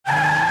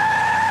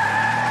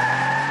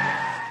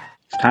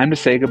Time to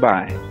say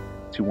goodbye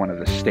to one of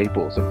the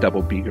staples of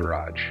Double B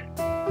Garage.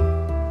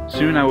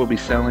 Soon I will be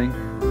selling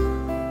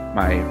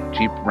my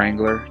Jeep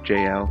Wrangler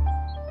JL,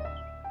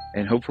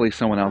 and hopefully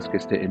someone else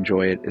gets to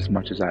enjoy it as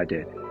much as I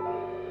did.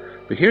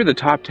 But here are the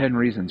top 10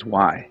 reasons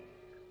why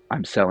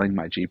I'm selling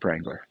my Jeep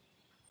Wrangler.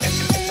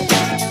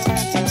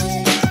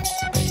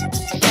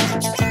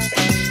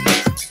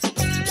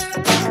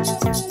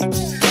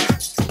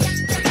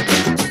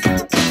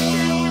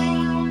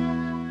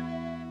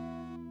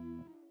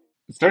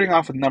 Starting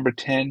off with number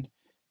 10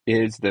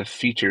 is the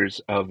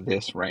features of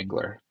this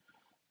Wrangler.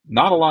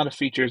 Not a lot of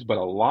features, but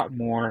a lot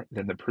more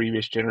than the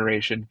previous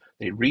generation.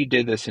 They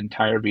redid this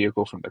entire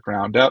vehicle from the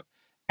ground up,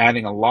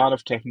 adding a lot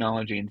of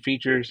technology and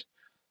features,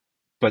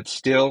 but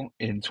still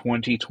in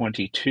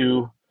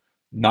 2022,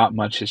 not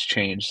much has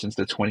changed since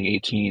the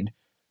 2018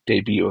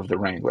 debut of the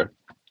Wrangler.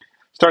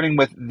 Starting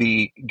with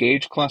the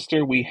gauge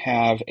cluster, we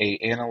have a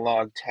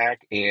analog tach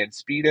and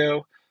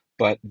speedo,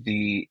 but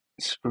the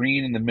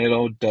screen in the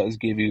middle does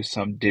give you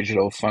some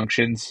digital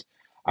functions.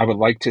 I would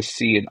like to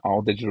see an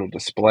all-digital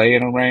display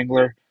in a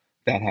Wrangler.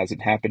 That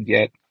hasn't happened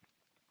yet,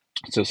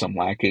 so some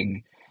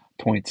lacking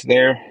points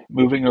there.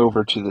 Moving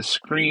over to the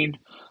screen,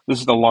 this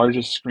is the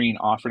largest screen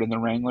offered in the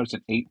Wrangler. It's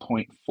an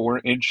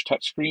 8.4-inch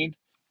touchscreen.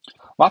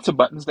 Lots of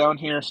buttons down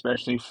here,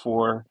 especially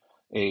for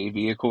a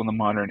vehicle in the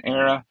modern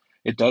era.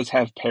 It does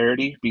have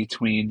parity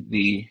between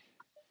the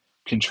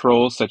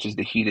controls, such as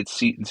the heated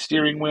seat and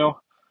steering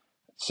wheel.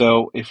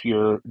 So if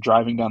you're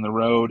driving down the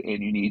road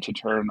and you need to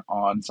turn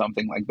on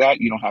something like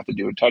that, you don't have to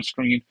do a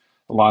touchscreen.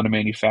 A lot of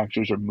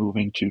manufacturers are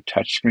moving to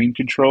touchscreen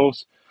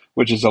controls,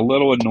 which is a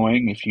little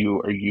annoying if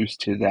you are used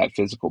to that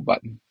physical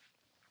button.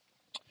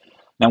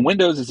 Now,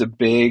 Windows is a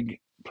big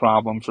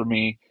problem for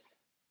me.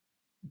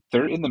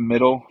 They're in the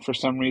middle for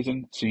some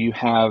reason. So you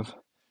have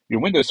your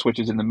window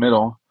switches in the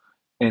middle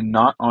and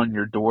not on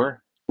your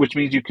door, which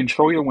means you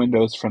control your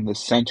windows from the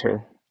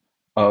center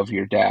of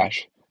your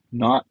dash,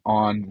 not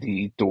on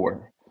the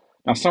door.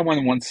 Now,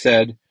 someone once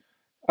said,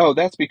 oh,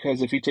 that's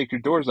because if you take your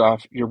doors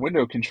off, your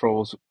window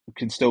controls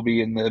can still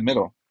be in the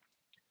middle.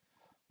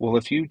 Well,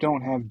 if you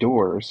don't have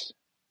doors,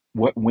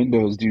 what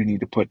windows do you need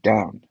to put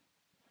down?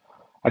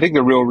 I think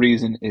the real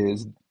reason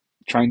is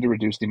trying to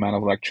reduce the amount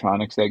of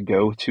electronics that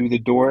go to the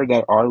door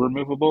that are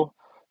removable.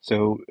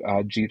 So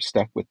Jeep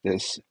stuck with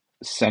this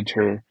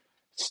center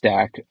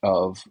stack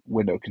of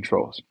window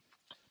controls.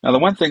 Now, the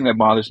one thing that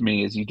bothers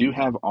me is you do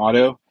have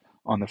auto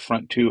on the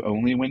front two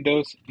only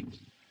windows.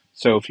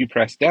 So if you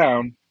press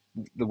down,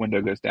 the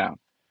window goes down.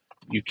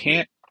 You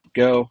can't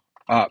go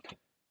up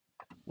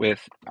with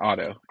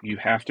auto. You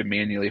have to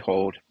manually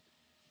hold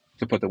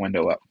to put the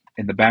window up.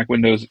 And the back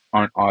windows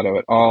aren't auto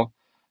at all.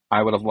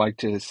 I would have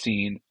liked to have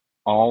seen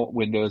all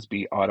windows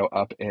be auto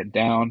up and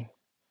down.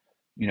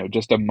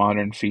 Just a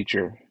modern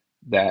feature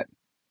that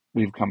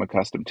we've come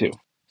accustomed to.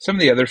 Some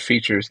of the other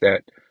features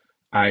that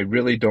I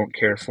really don't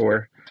care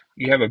for,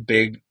 you have a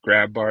big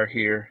grab bar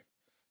here.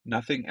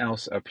 Nothing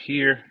else up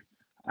here.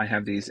 I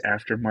have these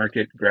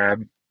aftermarket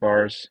grab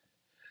bars,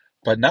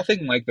 but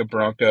nothing like the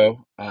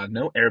Bronco.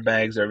 No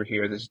airbags over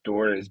here. This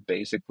door is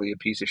basically a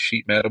piece of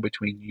sheet metal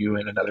between you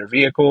and another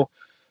vehicle.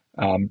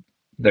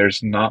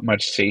 There's not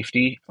much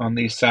safety on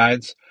these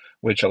sides,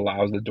 which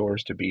allows the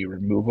doors to be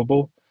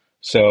removable.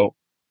 So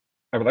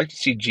I would like to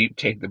see Jeep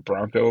take the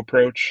Bronco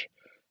approach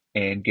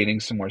and getting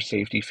some more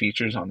safety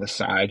features on the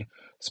side,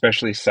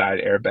 especially side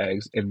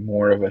airbags and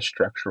more of a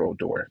structural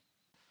door.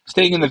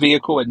 Staying in the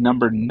vehicle at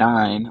number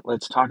 9,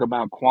 let's talk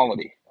about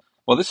quality.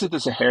 Well, this is the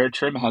Sahara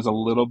trim. It has a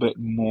little bit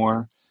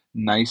more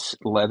nice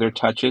leather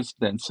touches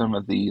than some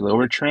of the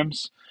lower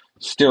trims.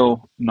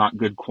 Still not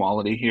good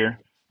quality here.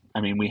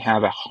 I mean, we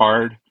have a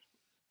hard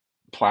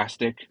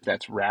plastic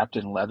that's wrapped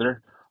in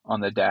leather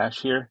on the dash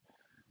here.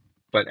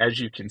 But as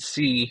you can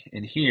see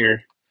in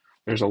here,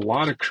 there's a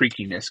lot of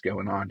creakiness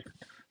going on.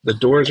 The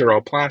doors are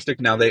all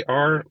plastic. Now, they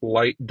are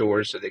light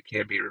doors, so they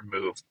can be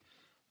removed.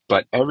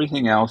 But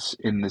everything else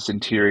in this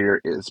interior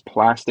is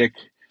plastic.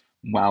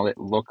 While it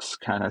looks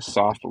kind of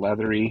soft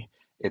leathery,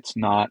 it's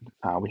not.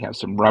 We have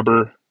some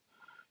rubber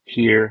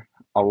here.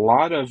 A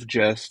lot of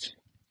just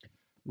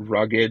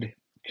rugged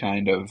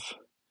kind of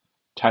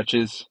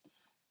touches.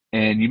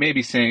 And you may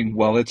be saying,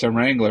 well, it's a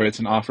Wrangler, it's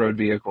an off-road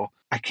vehicle.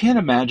 I can't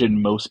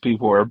imagine most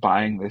people are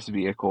buying this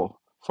vehicle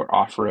for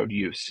off-road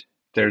use.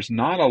 There's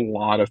not a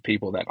lot of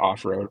people that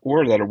off-road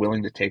or that are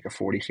willing to take a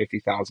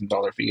 $40,000,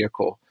 $50,000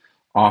 vehicle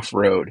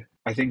off-road.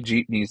 I think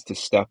Jeep needs to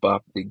step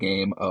up the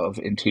game of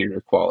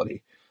interior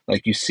quality.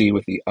 Like you see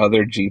with the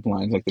other Jeep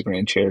lines like the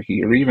Grand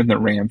Cherokee or even the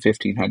Ram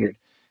 1500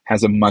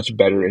 has a much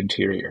better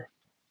interior.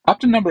 Up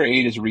to number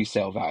 8 is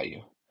resale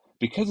value.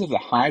 Because of the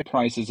high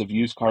prices of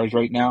used cars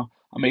right now,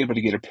 I'm able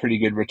to get a pretty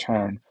good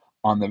return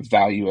on the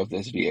value of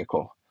this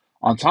vehicle.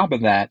 On top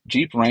of that,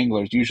 Jeep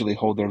Wranglers usually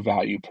hold their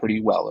value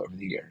pretty well over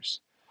the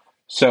years.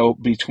 So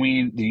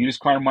between the used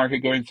car market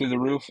going through the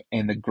roof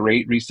and the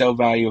great resale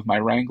value of my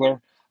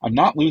Wrangler, I'm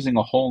not losing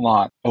a whole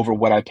lot over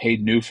what I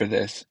paid new for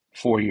this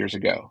 4 years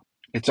ago.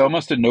 It's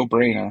almost a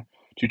no-brainer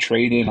to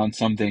trade in on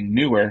something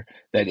newer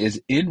that is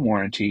in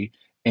warranty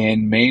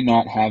and may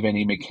not have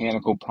any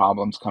mechanical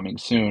problems coming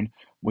soon,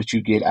 which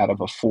you get out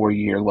of a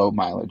 4-year low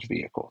mileage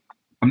vehicle.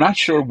 I'm not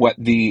sure what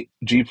the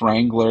Jeep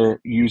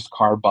Wrangler used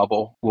car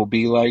bubble will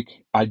be like.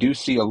 I do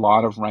see a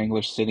lot of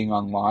Wranglers sitting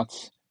on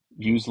lots,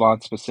 used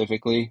lots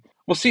specifically.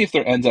 We'll see if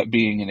there ends up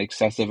being an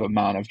excessive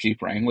amount of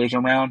Jeep Wranglers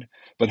around,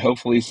 but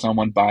hopefully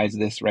someone buys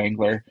this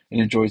Wrangler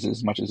and enjoys it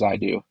as much as I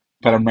do.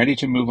 But I'm ready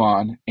to move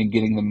on and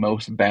getting the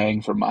most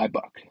bang for my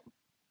buck,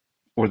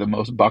 or the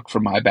most buck for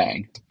my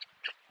bang.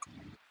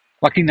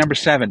 Lucky number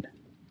 7,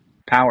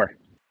 power.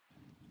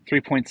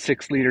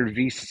 3.6 liter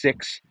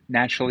V6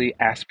 naturally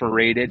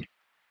aspirated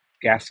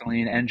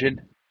gasoline engine.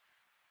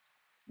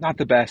 Not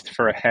the best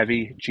for a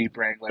heavy Jeep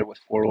Wrangler with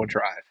 4-wheel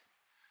drive.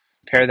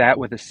 Pair that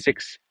with a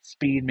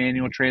 6-speed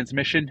manual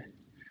transmission,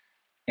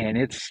 and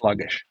it's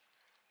sluggish.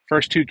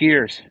 First 2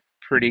 gears,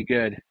 pretty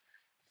good.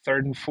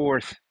 Third and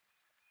fourth,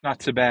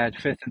 not so bad.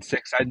 Fifth and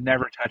sixth, I'd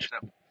never touch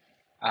them.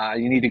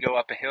 You need to go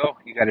up a hill,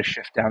 you got to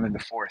shift down into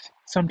fourth.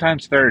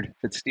 Sometimes third if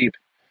it's steep.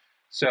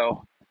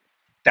 So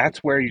that's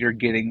where you're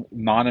getting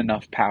not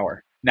enough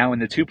power. Now in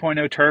the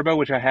 2.0 turbo,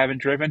 which I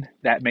haven't driven,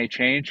 that may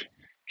change.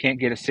 Can't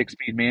get a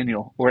 6-speed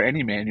manual, or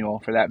any manual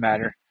for that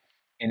matter,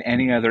 in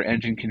any other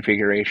engine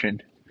configuration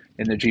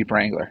in the Jeep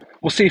Wrangler.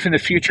 We'll see if in the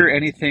future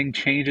anything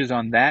changes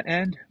on that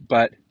end,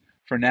 but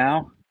for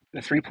now, the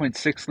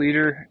 3.6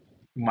 liter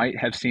might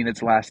have seen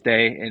its last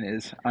day and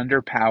is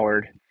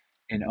underpowered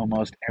in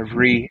almost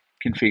every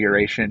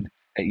configuration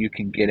that you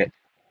can get it,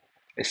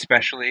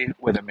 especially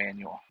with a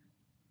manual.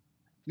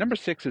 Number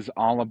 6 is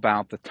all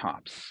about the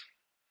tops.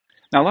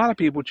 Now, a lot of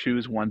people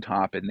choose one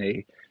top and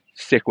they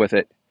stick with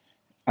it,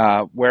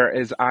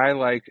 whereas I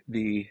like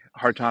the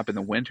hardtop in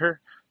the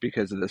winter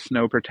because of the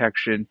snow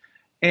protection,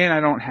 and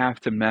I don't have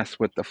to mess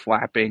with the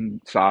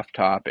flapping soft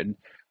top and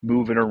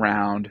move it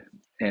around,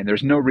 and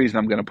there's no reason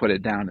I'm going to put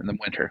it down in the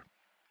winter.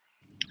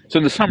 So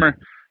in the summer,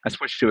 I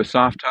switched to a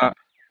soft top,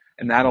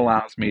 and that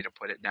allows me to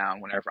put it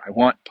down whenever I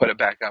want, put it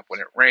back up when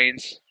it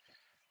rains.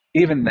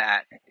 Even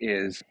that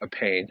is a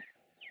pain.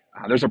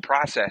 There's a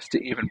process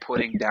to even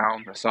putting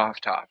down the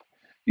soft top.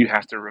 You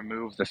have to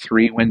remove the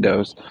 3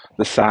 windows,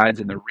 the sides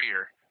and the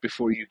rear,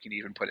 before you can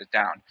even put it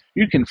down.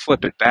 You can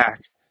flip it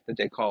back, that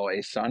they call a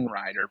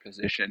sunrider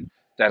position,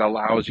 that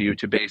allows you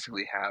to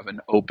basically have an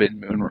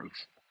open moonroof.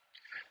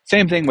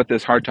 Same thing with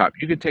this hardtop.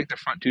 You can take the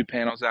front 2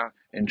 panels out,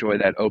 enjoy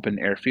that open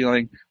air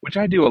feeling, which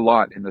I do a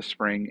lot in the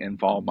spring and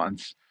fall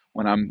months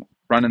when I'm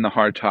running the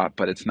hardtop,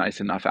 but it's nice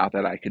enough out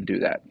that I can do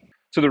that.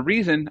 So the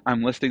reason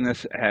I'm listing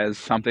this as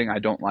something I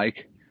don't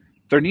like,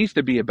 there needs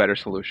to be a better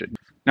solution.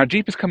 Now,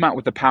 Jeep has come out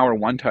with the Power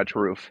One Touch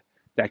roof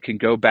that can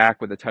go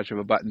back with a touch of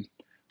a button,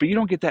 but you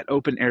don't get that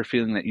open air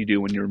feeling that you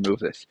do when you remove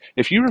this.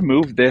 If you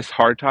remove this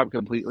hardtop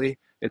completely,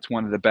 it's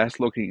one of the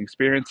best looking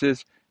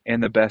experiences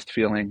and the best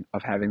feeling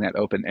of having that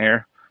open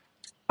air.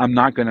 I'm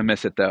not going to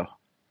miss it though.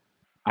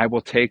 I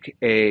will take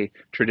a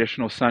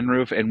traditional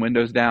sunroof and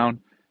windows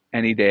down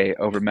any day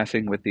over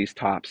messing with these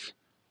tops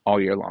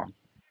all year long.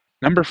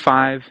 Number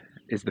 5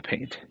 is the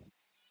paint.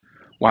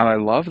 While I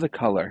love the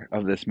color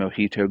of this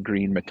mojito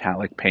green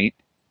metallic paint,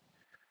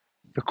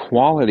 the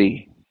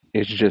quality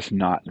is just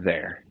not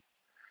there.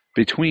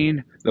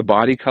 Between the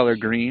body color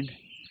green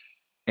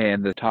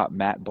and the top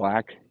matte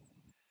black,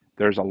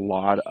 there's a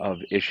lot of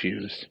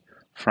issues,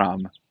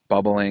 from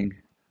bubbling,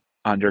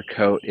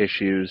 undercoat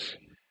issues,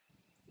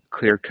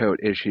 clear coat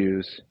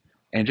issues,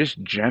 and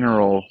just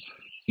general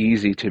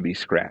easy to be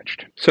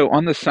scratched. So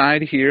on the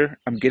side here,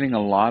 I'm getting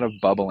a lot of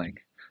bubbling,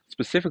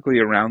 specifically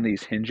around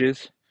these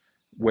hinges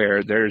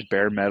where there's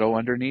bare metal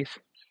underneath.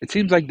 It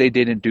seems like they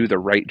didn't do the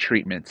right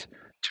treatments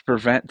to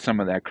prevent some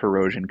of that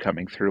corrosion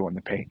coming through on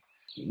the paint.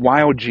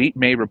 While Jeep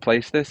may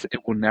replace this,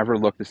 it will never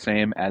look the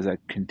same as a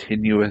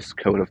continuous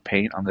coat of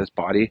paint on this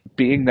body,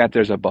 being that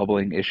there's a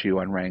bubbling issue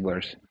on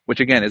Wranglers, which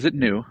again isn't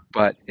new,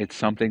 but it's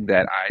something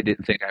that I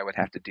didn't think I would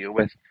have to deal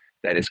with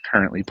that is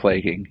currently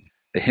plaguing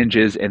the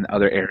hinges and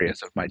other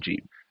areas of my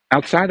Jeep.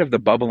 Outside of the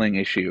bubbling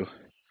issue,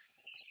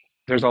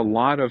 there's a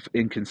lot of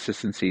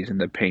inconsistencies in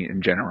the paint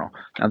in general.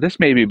 Now, this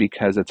may be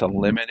because it's a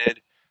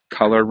limited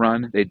color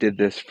run. They did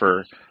this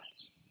for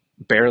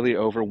barely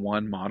over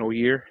 1 model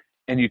year,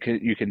 and you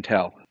can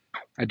tell.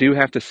 I do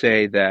have to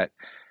say that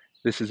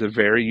this is a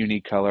very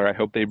unique color. I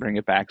hope they bring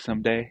it back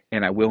someday,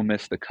 and I will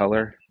miss the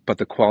color. But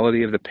the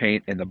quality of the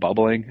paint and the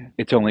bubbling,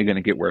 it's only going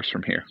to get worse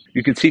from here.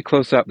 You can see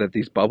close up that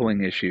these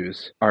bubbling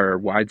issues are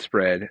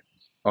widespread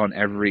on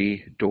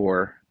every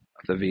door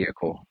of the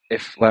vehicle.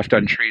 If left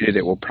untreated,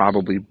 it will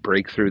probably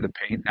break through the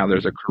paint. Now,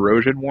 there's a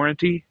corrosion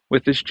warranty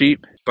with this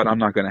Jeep, but I'm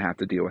not going to have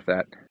to deal with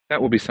that.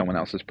 That will be someone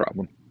else's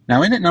problem.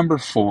 Now, in at number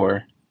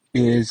 4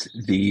 is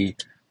the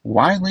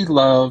widely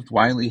loved,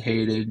 widely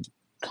hated,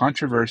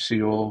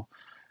 controversial,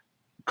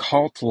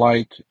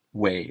 cult-like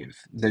wave,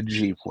 the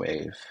Jeep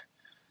Wave.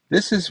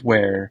 This is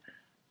where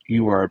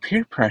you are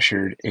peer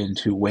pressured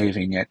into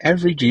waving at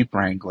every Jeep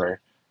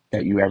Wrangler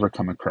that you ever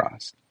come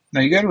across.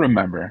 Now, you got to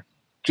remember,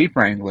 Jeep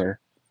Wrangler,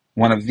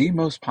 one of the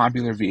most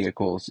popular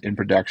vehicles in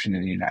production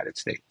in the United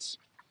States.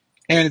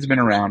 And it's been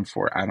around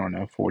for, I don't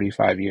know,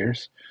 45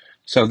 years.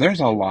 So there's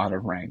a lot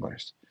of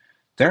Wranglers.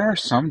 There are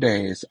some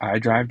days I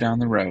drive down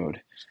the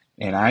road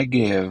and I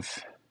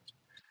give,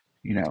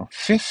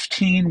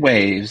 15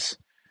 waves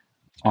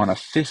on a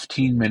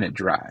 15-minute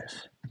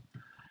drive.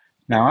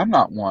 Now, I'm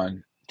not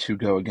one to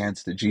go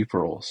against the Jeep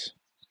rules,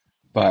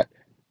 but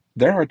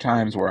there are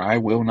times where I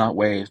will not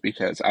wave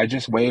because I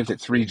just waved at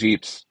 3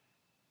 Jeeps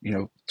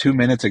 2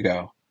 minutes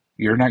ago.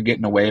 You're not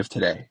getting a wave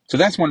today. So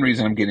that's one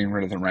reason I'm getting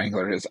rid of the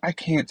Wrangler is I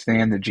can't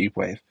stand the Jeep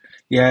Wave.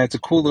 Yeah, it's a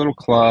cool little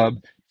club.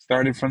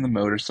 Started from the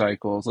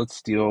motorcycles. Let's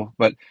steal.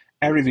 But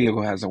every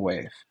vehicle has a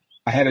wave.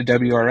 I had a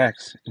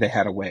WRX. They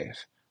had a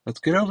wave. Let's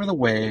get over the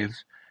wave.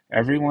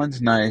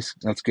 Everyone's nice.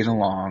 Let's get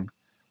along.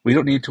 We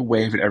don't need to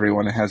wave at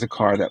everyone that has a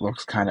car that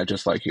looks kind of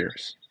just like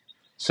yours.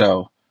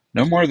 So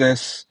no more of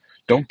this.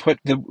 Don't put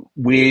the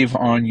wave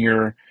on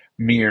your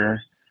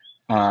mirror.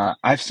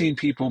 I've seen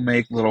people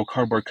make little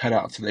cardboard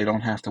cutouts so they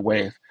don't have to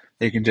wave.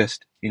 They can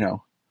just,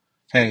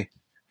 hey,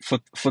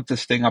 flip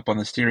this thing up on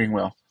the steering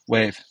wheel,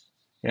 wave.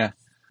 Yeah.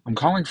 I'm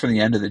calling for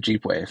the end of the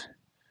Jeep Wave.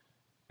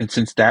 And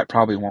since that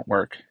probably won't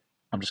work,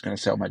 I'm just going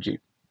to sell my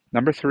Jeep.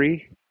 Number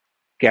 3,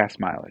 gas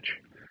mileage.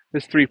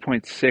 This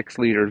 3.6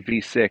 liter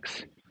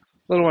V6, a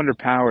little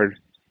underpowered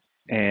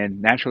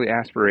and naturally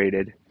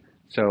aspirated,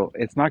 so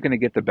it's not going to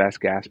get the best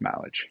gas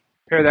mileage.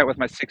 Pair that with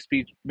my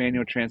 6-speed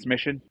manual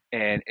transmission,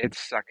 and it's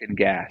sucking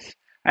gas.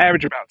 I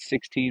average about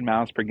 16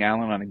 miles per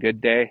gallon on a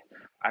good day.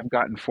 I've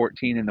gotten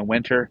 14 in the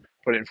winter.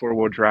 Put it in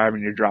four-wheel drive,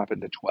 and you're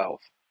dropping to 12.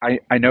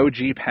 I know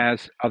Jeep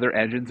has other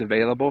engines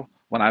available.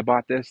 When I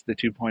bought this, the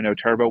 2.0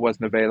 turbo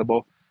wasn't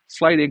available.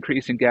 Slight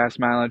increase in gas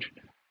mileage.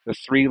 The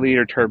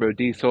 3-liter turbo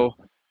diesel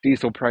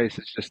price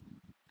is just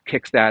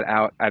kicks that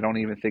out. I don't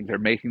even think they're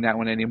making that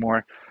one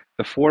anymore.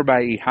 The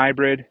 4xe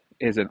hybrid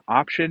is an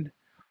option,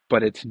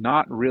 but it's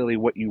not really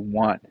what you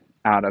want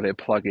out of a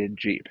plug-in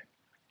Jeep.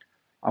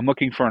 I'm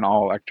looking for an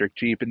all-electric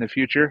Jeep in the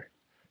future.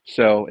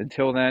 So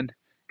until then,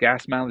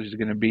 gas mileage is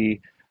going to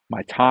be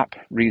my top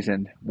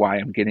reason why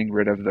I'm getting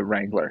rid of the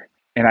Wrangler.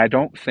 And I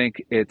don't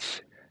think it's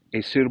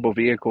a suitable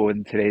vehicle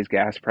in today's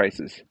gas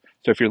prices.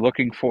 So if you're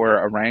looking for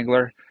a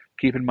Wrangler,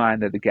 keep in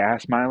mind that the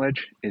gas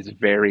mileage is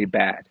very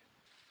bad.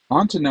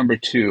 On to number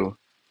 2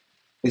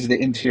 is the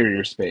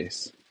interior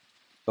space.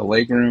 The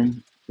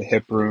legroom, the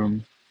hip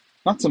room,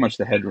 not so much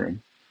the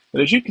headroom.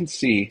 But as you can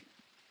see,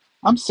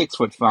 I'm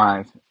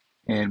 6'5",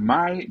 and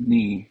my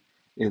knee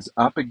is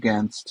up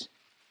against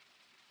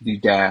the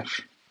dash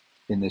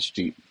in this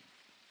Jeep.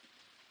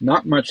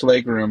 Not much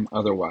legroom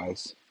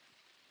otherwise.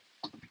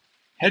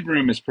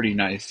 Headroom is pretty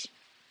nice,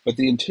 but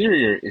the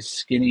interior is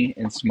skinny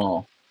and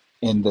small,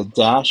 and the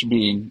dash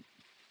being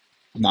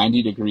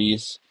 90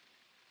 degrees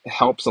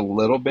helps a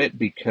little bit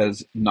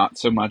because not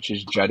so much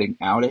is jutting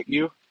out at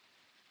you.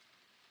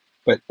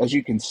 But as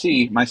you can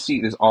see, my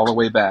seat is all the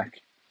way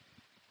back,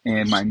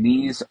 and my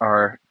knees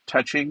are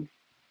touching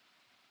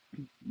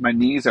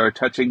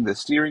the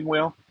steering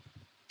wheel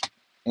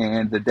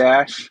and the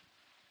dash.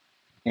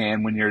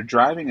 And when you're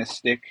driving a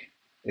stick,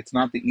 it's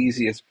not the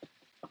easiest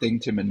thing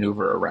to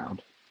maneuver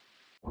around.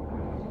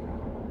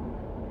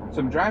 So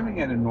I'm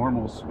driving at a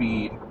normal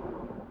speed,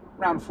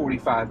 around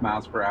 45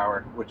 miles per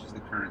hour, which is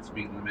the current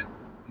speed limit.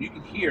 You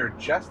can hear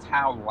just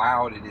how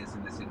loud it is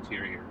in this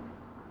interior.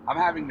 I'm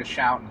having to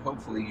shout, and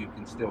hopefully you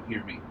can still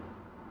hear me.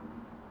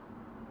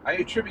 I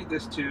attribute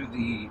this to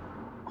the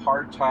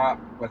hardtop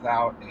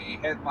without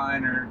a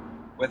headliner,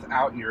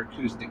 without your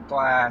acoustic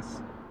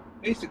glass,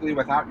 basically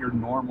without your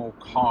normal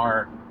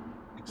car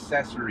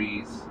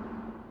accessories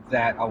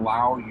that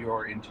allow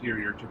your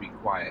interior to be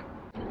quiet.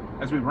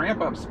 As we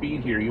ramp up speed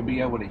here, you'll be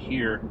able to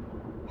hear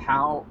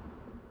how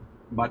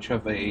much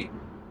of a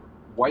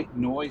white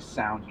noise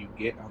sound you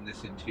get on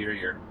this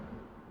interior.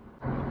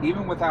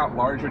 Even without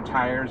larger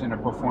tires and a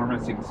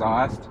performance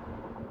exhaust,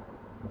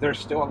 there's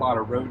still a lot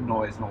of road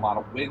noise and a lot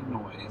of wind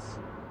noise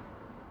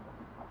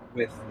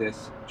with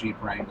this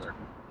Jeep Wrangler.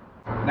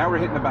 Now we're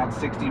hitting about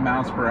 60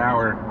 miles per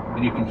hour,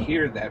 and you can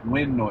hear that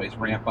wind noise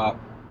ramp up,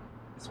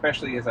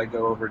 especially as I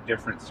go over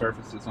different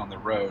surfaces on the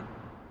road.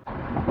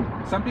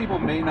 Some people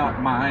may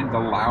not mind the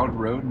loud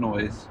road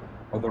noise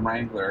of the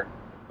Wrangler,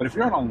 but if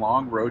you're on a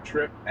long road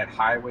trip at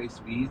highway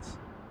speeds,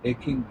 it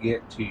can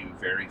get to you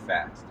very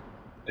fast.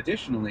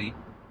 Additionally,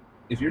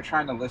 if you're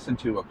trying to listen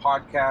to a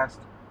podcast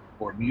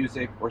or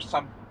music or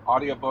some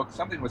audiobook,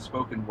 something with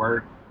spoken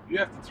word, you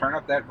have to turn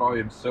up that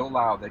volume so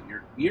loud that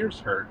your ears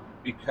hurt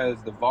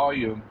because the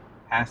volume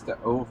has to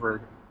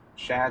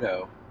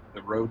overshadow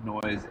the road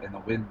noise and the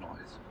wind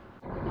noise.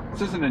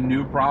 This isn't a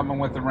new problem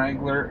with the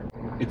Wrangler.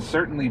 It's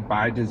certainly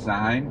by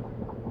design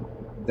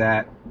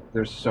that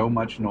there's so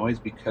much noise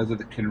because of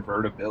the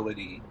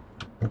convertibility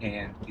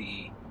and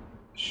the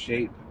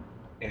shape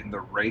and the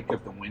rake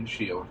of the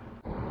windshield.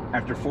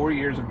 After 4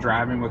 years of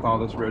driving with all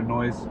this road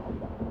noise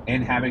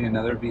and having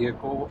another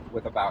vehicle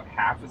with about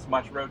half as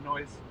much road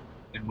noise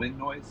and wind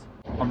noise,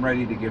 I'm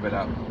ready to give it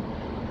up.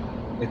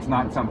 It's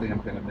not something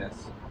I'm going to miss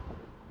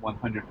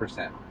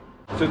 100%.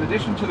 So in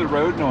addition to the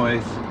road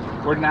noise,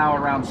 we're now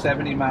around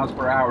 70 miles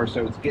per hour,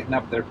 so it's getting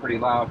up there pretty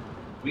loud.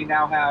 We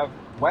now have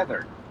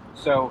weather.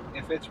 So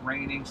if it's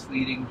raining,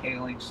 sleeting,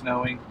 hailing,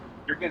 snowing,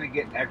 you're going to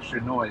get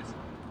extra noise.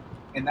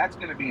 And that's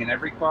going to be in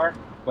every car,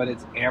 but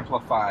it's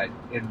amplified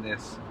in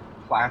this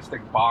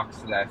plastic box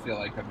that I feel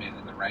like I'm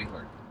in the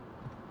Wrangler.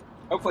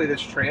 Hopefully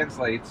this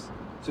translates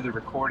to the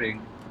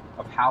recording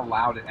of how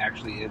loud it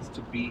actually is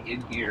to be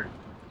in here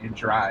and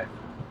drive.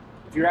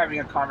 If you're having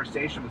a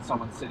conversation with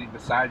someone sitting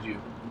beside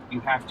you, you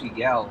have to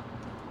yell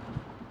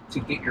to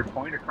get your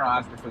point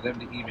across or for them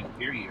to even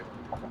hear you.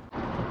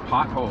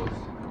 Potholes,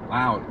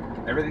 loud.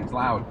 Everything's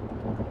loud.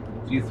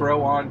 If you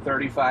throw on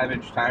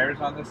 35-inch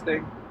tires on this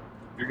thing,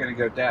 you're going to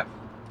go deaf.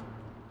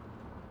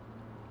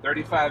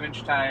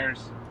 35-inch tires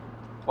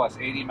plus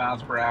 80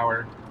 miles per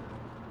hour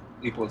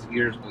equals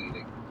ears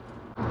bleeding.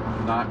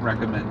 Not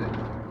recommended.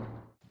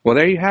 Well,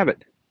 there you have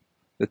it.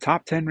 The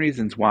top 10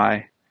 reasons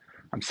why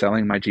I'm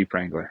selling my Jeep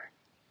Wrangler.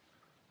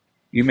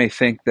 You may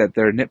think that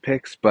they're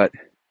nitpicks, but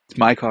it's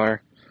my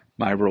car,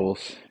 my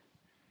rules,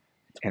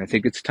 and I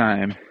think it's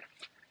time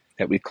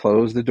that we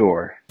close the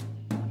door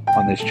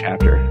on this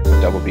chapter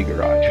of Double B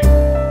Garage.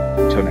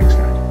 Until next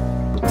time.